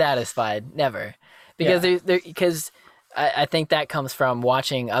never satisfied, never. Because I think that comes from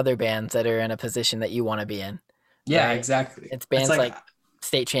watching other bands that are in a position that you want to be in. Yeah, right? exactly. It's bands like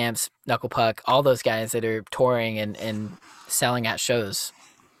State Champs, Knuckle Puck, all those guys that are touring and selling at shows.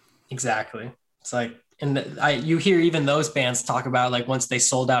 Exactly. It's like, you hear even those bands talk about like once they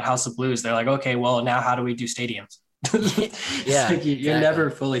sold out House of Blues, they're like, okay, well, now how do we do stadiums? Yeah, like you're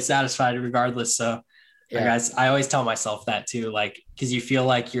never fully satisfied regardless. So guys, I always tell myself that too, like, because you feel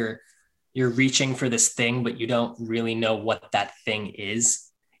like you're reaching for this thing, but you don't really know what that thing is.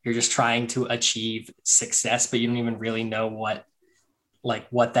 You're just trying to achieve success, but you don't even really know what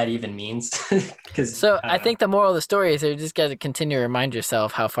that even means. I think the moral of the story is you just got to continue to remind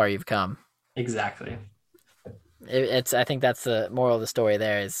yourself how far you've come. Exactly. I think that's the moral of the story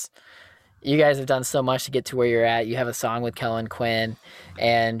there is you guys have done so much to get to where you're at. You have a song with Kellen Quinn,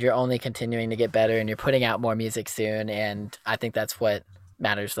 and you're only continuing to get better, and you're putting out more music soon. And I think that's what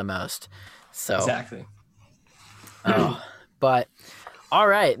matters the most. So exactly. But all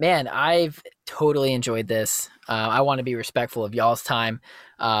right, man, I've totally enjoyed this. I want to be respectful of y'all's time.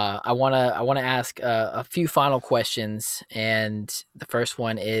 I want to ask a few final questions, and the first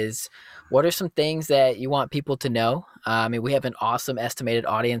one is, what are some things that you want people to know? I mean, we have an awesome estimated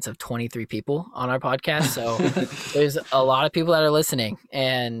audience of 23 people on our podcast, so there's a lot of people that are listening.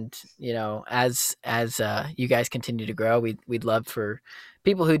 And as you guys continue to grow, we'd love for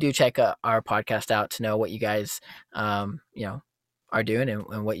people who do check our podcast out to know what you guys, are doing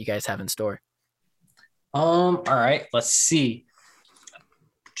and what you guys have in store. All right, let's see.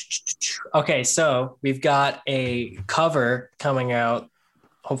 Okay, so we've got a cover coming out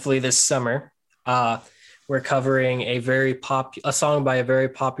hopefully this summer. We're covering a song by a very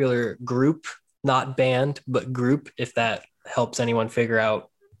popular group, not band, but group, if that helps anyone figure out,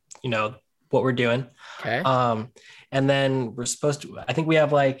 what we're doing. Okay. And then I think we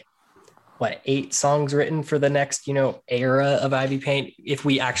have 8 songs written for the next, era of Ivy Paint. If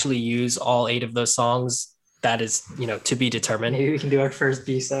we actually use all 8 of those songs that is, to be determined. Maybe we can do our first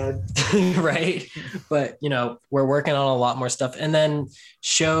B-side. Right. But, we're working on a lot more stuff. And then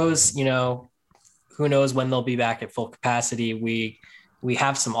shows, who knows when they'll be back at full capacity. We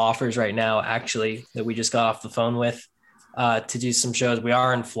have some offers right now, actually, that we just got off the phone with to do some shows. We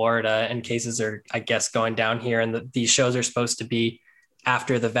are in Florida, and cases are, I guess, going down here. And these shows are supposed to be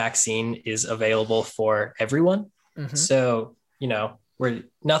after the vaccine is available for everyone. Mm-hmm. So,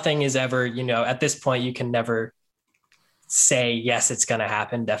 nothing is ever, at this point, you can never say, yes, it's going to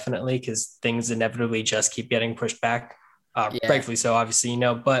happen, definitely, because things inevitably just keep getting pushed back. Rightfully so, obviously,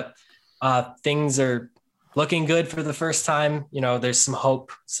 but things are looking good for the first time. There's some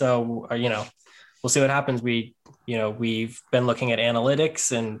hope. So, we'll see what happens. We've been looking at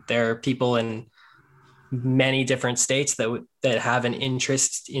analytics, and there are people in many different states that have an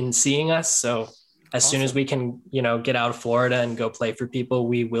interest in seeing us. So as soon as we can, get out of Florida and go play for people,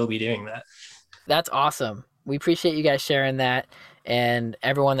 we will be doing that. That's awesome. We appreciate you guys sharing that, and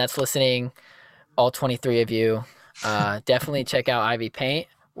everyone that's listening, all 23 of you, definitely check out Ivy Paint.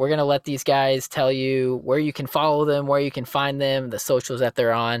 We're going to let these guys tell you where you can follow them, where you can find them, the socials that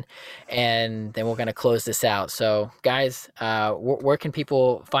they're on, and then we're going to close this out. So guys, where can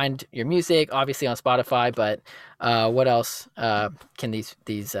people find your music? Obviously on Spotify, but what else can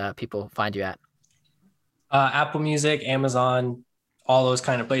these people find you at? Apple Music, Amazon, all those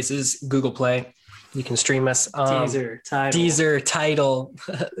kind of places, Google Play. You can stream us. Deezer, Tidal,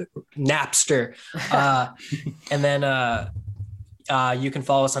 Napster. And then you can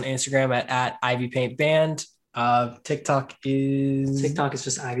follow us on Instagram at Ivy Paint Band. TikTok is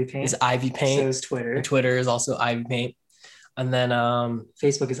just Ivy Paint. Is Ivy Paint. So is Twitter. And Twitter is also Ivy Paint. And then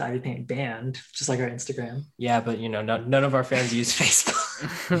Facebook is Ivy Paint Band, just like our Instagram. Yeah, but none of our fans use Facebook.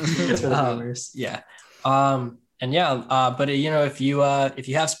 That's for the viewers. Yeah. And yeah, but if you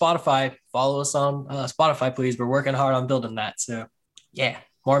have Spotify, follow us on Spotify, please. We're working hard on building that. So yeah,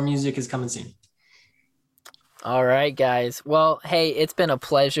 more music is coming soon. All right, guys. Well, hey, it's been a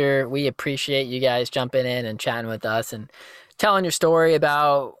pleasure. We appreciate you guys jumping in and chatting with us and telling your story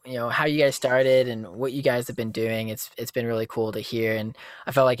about, how you guys started and what you guys have been doing. It's been really cool to hear, and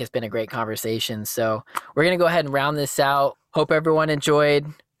I felt like it's been a great conversation. So we're going to go ahead and round this out. Hope everyone enjoyed.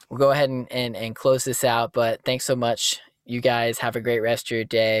 We'll go ahead and close this out, but thanks so much. You guys have a great rest of your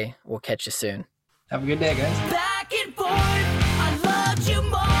day. We'll catch you soon. Have a good day, guys. Back and forth.